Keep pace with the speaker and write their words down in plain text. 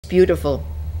beautiful.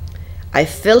 I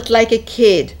felt like a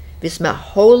kid with my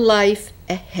whole life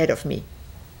ahead of me.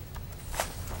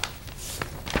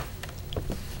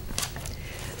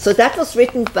 So that was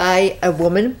written by a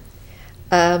woman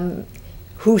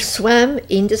who swam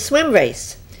in the swim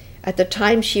race. At the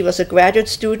time, she was a graduate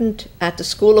student at the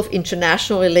School of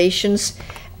International Relations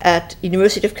at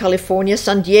University of California,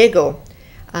 San Diego,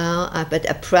 but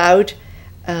a proud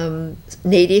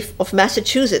native of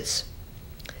Massachusetts.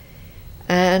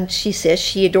 And she says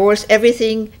she adores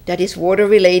everything that is water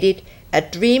related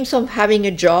and dreams of having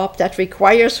a job that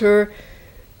requires her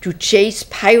to chase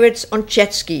pirates on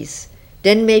jet skis,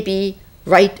 then maybe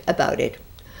write about it.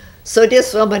 So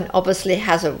this woman obviously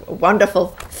has a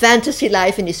wonderful fantasy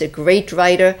life and is a great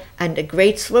writer and a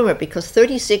great swimmer, because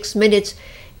 36 minutes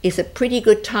is a pretty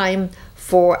good time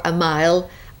for a mile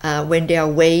when there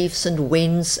are waves and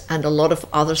winds and a lot of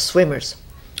other swimmers.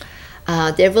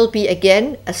 There will be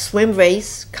again a swim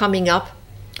race coming up.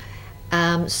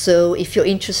 So if you're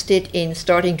interested in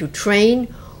starting to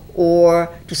train or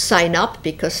to sign up,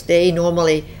 because they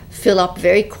normally fill up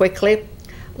very quickly.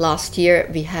 Last year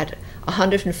we had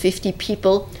 150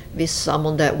 people with some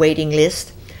on the waiting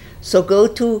list. So go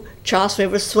to Charles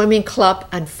River Swimming Club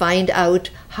and find out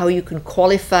how you can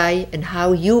qualify and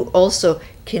how you also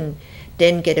can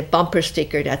then get a bumper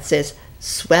sticker that says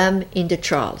 "Swam in the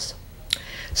Charles."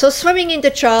 So swimming in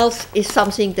the Charles is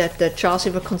something that the Charles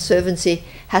River Conservancy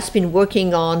has been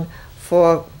working on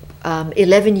for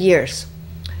 11 years.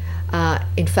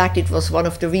 In fact, it was one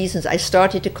of the reasons I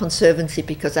started the Conservancy,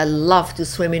 because I love to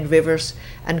swim in rivers,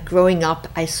 and growing up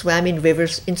I swam in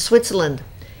rivers in Switzerland.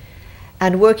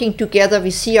 And working together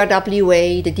with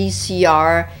CRWA, the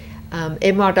DCR,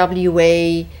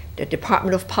 MRWA, the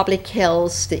Department of Public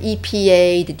Health, the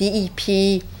EPA, the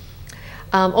DEP,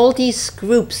 all these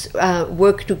groups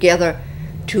work together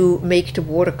to make the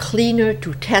water cleaner,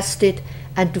 to test it,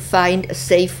 and to find a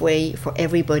safe way for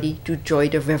everybody to enjoy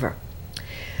the river.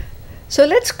 So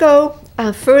let's go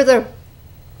further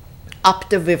up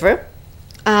the river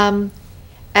and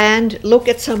look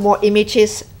at some more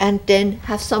images and then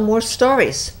have some more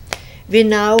stories. We're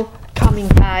now coming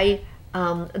by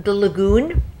the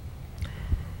lagoon,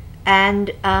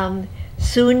 and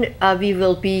soon we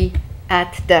will be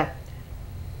at the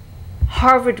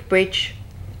Harvard Bridge.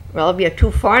 Well, we are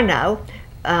too far now.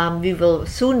 We will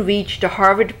soon reach the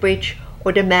Harvard Bridge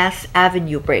or the Mass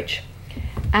Avenue Bridge.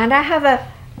 And I have a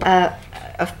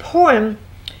poem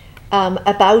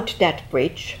about that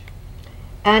bridge,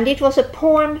 and it was a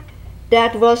poem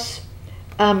that was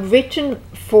written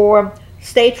for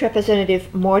State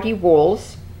Representative Marty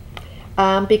Walls,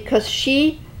 because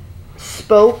she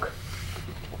spoke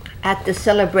at the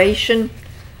celebration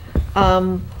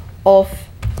of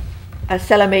a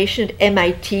celebration at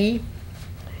MIT.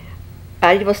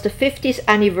 It was the 50th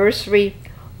anniversary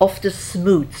of the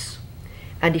Smoots.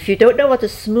 And if you don't know what a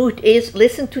smoot is,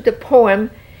 listen to the poem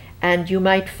and you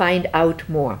might find out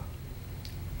more.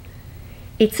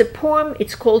 It's a poem,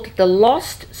 it's called The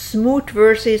Lost Smoot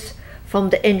Verses from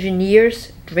the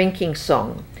Engineer's Drinking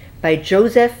Song by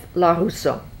Joseph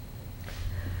LaRusso.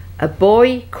 A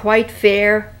boy quite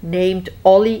fair named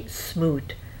Ollie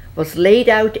Smoot was laid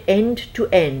out end to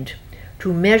end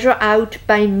to measure out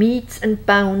by metes and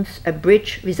bounds a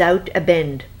bridge without a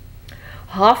bend.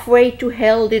 Halfway to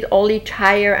hell did Ollie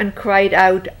tire and cried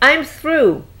out, "I'm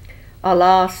through!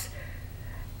 Alas,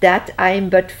 that I'm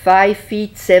but 5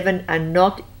 feet 7 and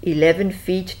not 11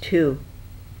 feet 2.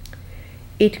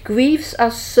 It grieves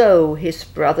us so," his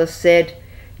brother said,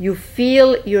 "you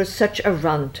feel you're such a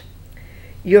runt.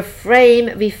 Your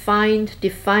frame we find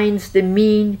defines the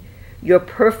mean, you're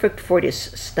perfect for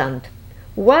this stunt.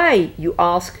 Why, you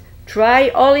ask, try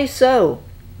Ollie so.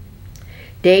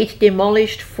 They'd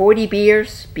demolished 40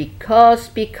 beers because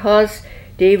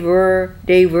they were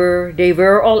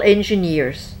all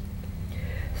engineers.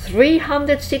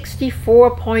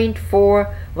 364.4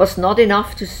 was not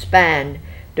enough to span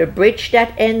the bridge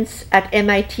that ends at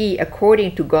MIT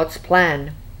according to God's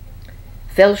plan.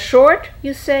 Fell short,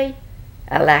 you say?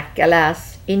 Alack,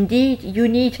 alas, indeed you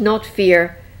need not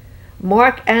fear.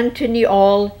 Mark Antony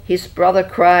All, his brother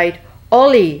cried,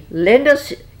 Ollie, lend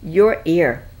us your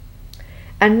ear.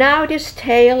 And now this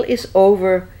tale is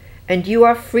over, and you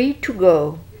are free to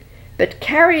go. But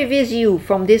carry with you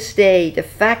from this day the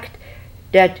fact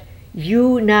that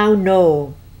you now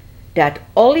know, that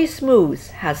Ollie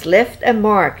Smooth has left a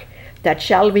mark that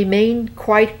shall remain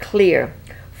quite clear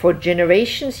for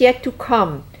generations yet to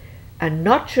come, and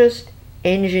not just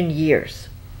engine years.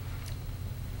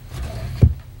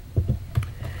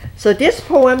 So this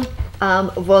poem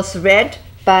was read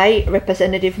by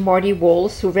Representative Marty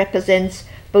Walls, who represents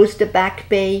both the Back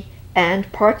Bay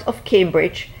and parts of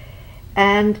Cambridge,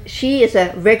 and she is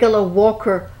a regular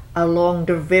walker along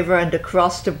the river and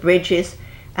across the bridges,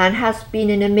 and has been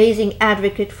an amazing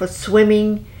advocate for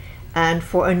swimming and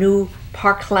for a new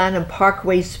Parkland and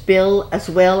Parkways bill, as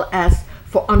well as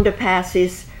for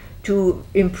underpasses to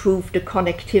improve the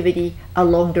connectivity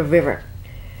along the river.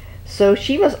 So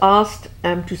she was asked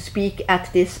to speak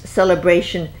at this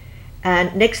celebration,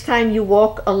 and next time you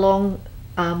walk along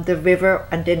the river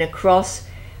and then across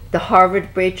the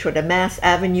Harvard Bridge or the Mass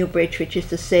Avenue Bridge, which is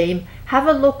the same, have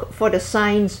a look for the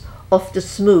signs of the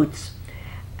Smoots.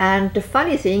 And the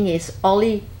funny thing is,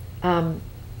 Ollie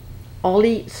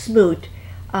Smoot,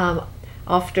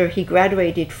 after he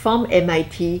graduated from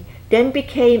MIT, then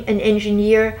became an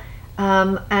engineer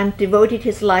and devoted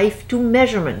his life to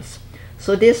measurements.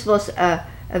 So this was a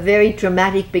very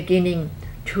dramatic beginning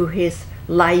to his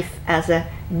life as a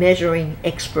measuring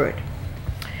expert.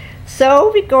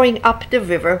 So we're going up the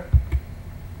river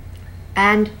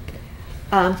and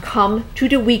come to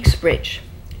the Weeks Bridge.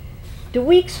 The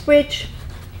Weeks Bridge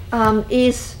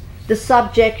is the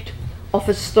subject of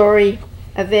a story,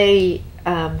 a very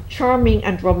charming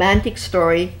and romantic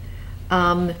story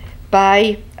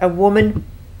by a woman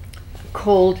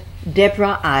called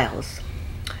Deborah Isles.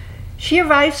 She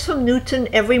arrives from Newton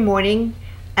every morning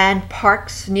and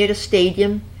parks near the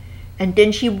stadium, and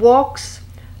then she walks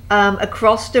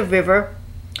across the river.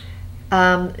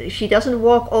 She doesn't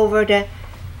walk over the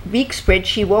Weeks Bridge,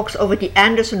 she walks over the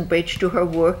Anderson Bridge to her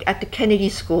work at the Kennedy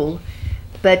School,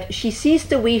 but she sees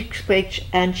the Weeks Bridge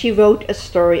and she wrote a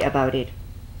story about it.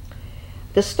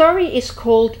 The story is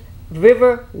called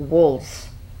River Waltz.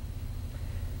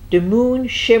 The moon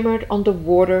shimmered on the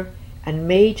water and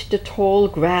made the tall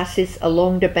grasses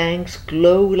along the banks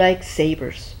glow like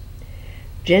sabers.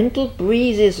 Gentle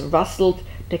breezes rustled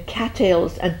the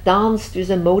cattails and danced with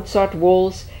a Mozart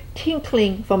waltz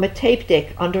tinkling from a tape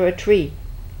deck under a tree.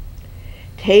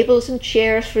 Tables and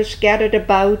chairs were scattered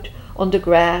about on the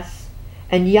grass,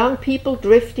 and young people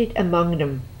drifted among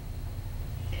them.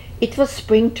 It was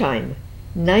springtime,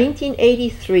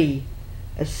 1983,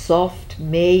 a soft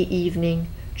May evening,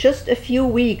 just a few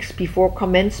weeks before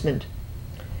commencement.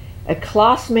 A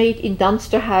classmate in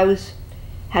Dunster House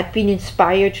had been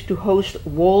inspired to host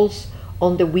waltz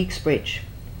on the Weeks Bridge.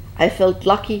 I felt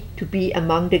lucky to be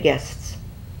among the guests.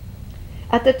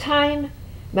 At the time,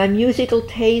 my musical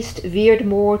taste veered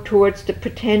more towards the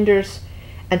Pretenders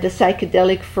and the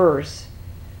Psychedelic Furs.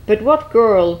 But what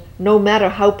girl, no matter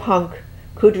how punk,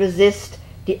 could resist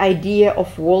the idea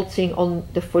of waltzing on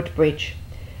the footbridge,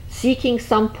 seeking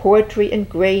some poetry and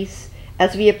grace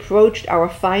as we approached our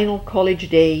final college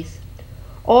days,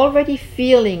 already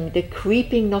feeling the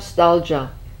creeping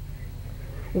nostalgia.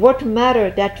 What matter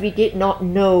that we did not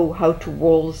know how to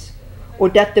waltz, or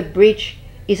that the bridge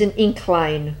is an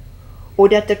incline, or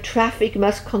that the traffic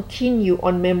must continue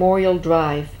on Memorial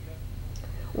Drive?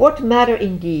 What matter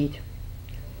indeed?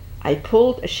 I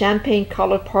pulled a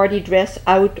champagne-colored party dress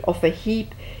out of a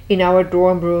heap in our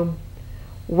dorm room.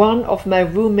 One of my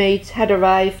roommates had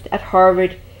arrived at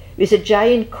Harvard with a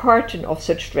giant carton of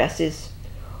such dresses,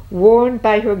 worn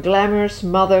by her glamorous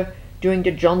mother during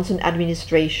the Johnson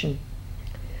administration.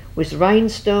 With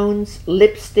rhinestones,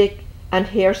 lipstick, and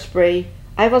hairspray,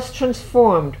 I was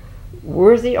transformed,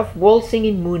 worthy of waltzing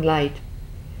in moonlight.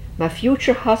 My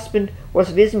future husband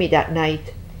was with me that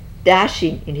night,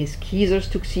 dashing in his Keezer's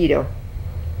tuxedo.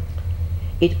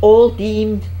 We all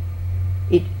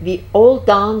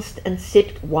danced and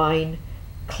sipped wine,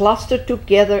 clustered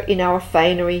together in our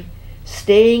finery,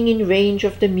 staying in range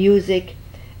of the music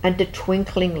and the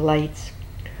twinkling lights.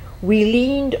 We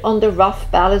leaned on the rough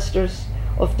balusters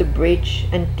of the bridge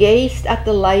and gazed at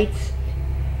the lights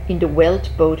in the Welt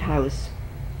boathouse.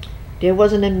 There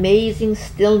was an amazing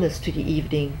stillness to the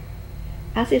evening,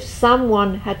 as if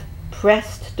someone had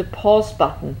pressed the pause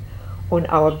button on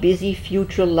our busy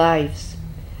future lives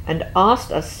and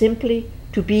asked us simply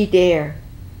to be there,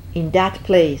 in that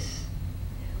place,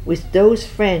 with those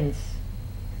friends,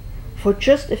 for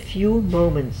just a few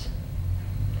moments.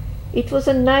 It was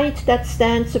a night that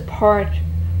stands apart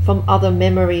from other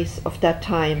memories of that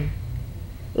time,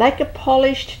 like a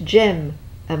polished gem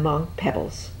among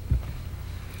pebbles.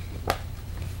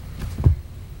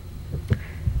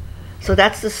 So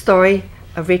that's the story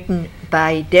written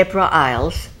by Deborah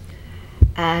Isles,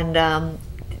 and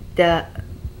the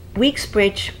Weeks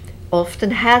Bridge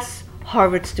often has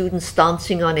Harvard students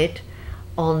dancing on it.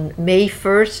 On May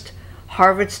 1st,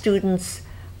 Harvard students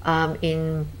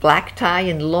in black tie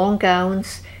and long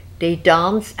gowns, they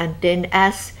dance, and then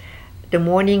as the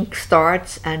morning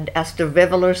starts and as the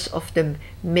revelers of the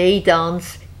May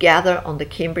dance gather on the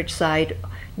Cambridge side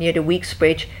near the Weeks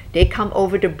Bridge. They come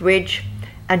over the bridge,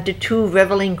 and the two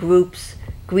reveling groups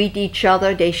greet each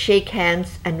other, they shake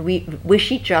hands, and we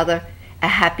wish each other a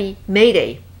happy May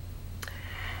Day.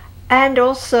 And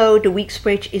also the Weeks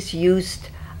Bridge is used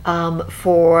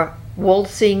for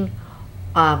waltzing,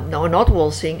 no, not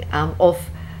waltzing, of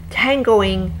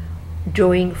tangoing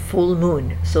during full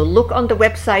moon. So look on the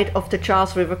website of the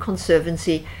Charles River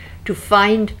Conservancy to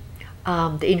find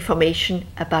the information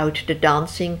about the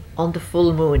dancing on the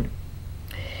full moon.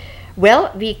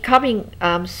 Well, we're coming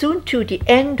soon to the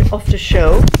end of the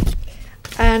show,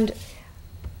 and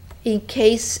in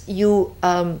case you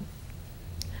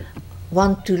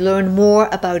want to learn more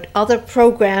about other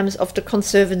programs of the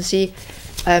Conservancy,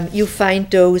 you find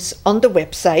those on the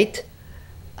website.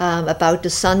 About the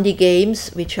Sunday games,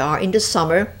 which are in the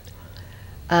summer.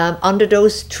 Under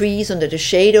those trees, under the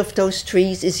shade of those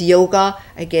trees, is yoga.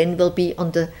 Again, will be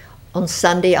on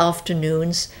Sunday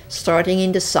afternoons, starting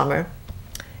in the summer.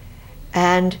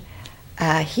 And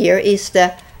here is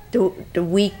the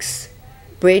Weeks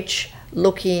Bridge,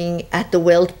 looking at the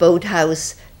Weld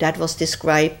Boathouse that was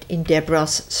described in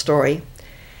Deborah's story.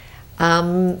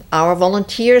 Our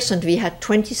volunteers, and we had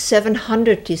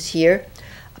 2,700 this year,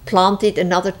 planted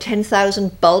another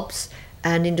 10,000 bulbs,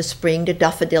 and in the spring the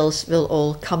daffodils will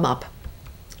all come up.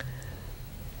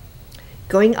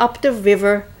 Going up the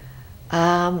river,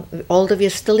 although we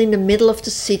are still in the middle of the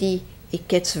city, it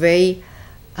gets very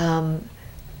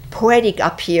poetic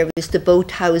up here with the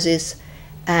boathouses,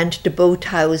 and the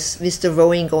boathouse with the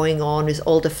rowing going on with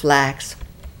all the flags.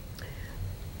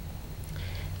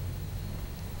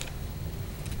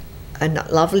 A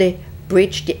lovely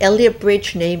bridge, the Elliott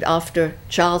Bridge, named after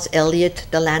Charles Elliott,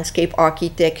 the landscape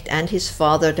architect, and his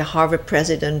father, the Harvard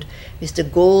president, with the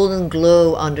golden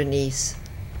glow underneath.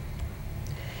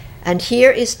 And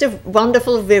here is the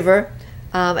wonderful river,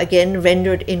 again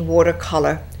rendered in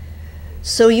watercolor.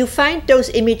 So you find those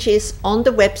images on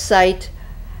the website,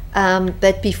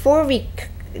 but before we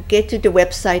get to the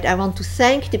website, I want to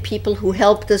thank the people who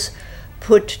helped us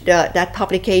put that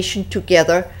publication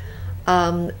together,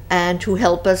 and who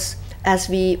help us as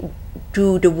we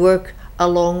do the work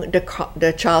along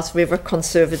the Charles River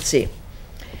Conservancy.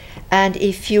 And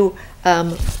if you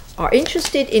are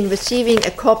interested in receiving a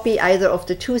copy either of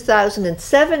the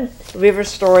 2007 River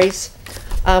Stories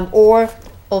or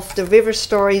of the River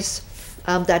Stories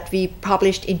that we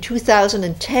published in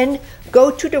 2010, go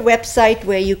to the website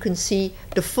where you can see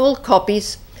the full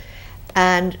copies.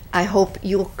 And I hope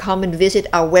you'll come and visit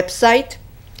our website,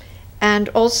 and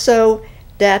also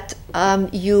that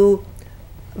you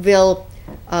will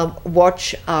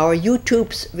watch our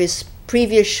YouTubes with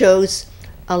previous shows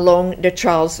along the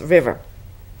Charles River.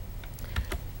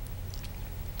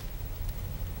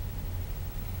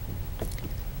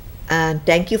 And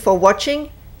thank you for watching,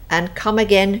 and come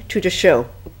again to the show.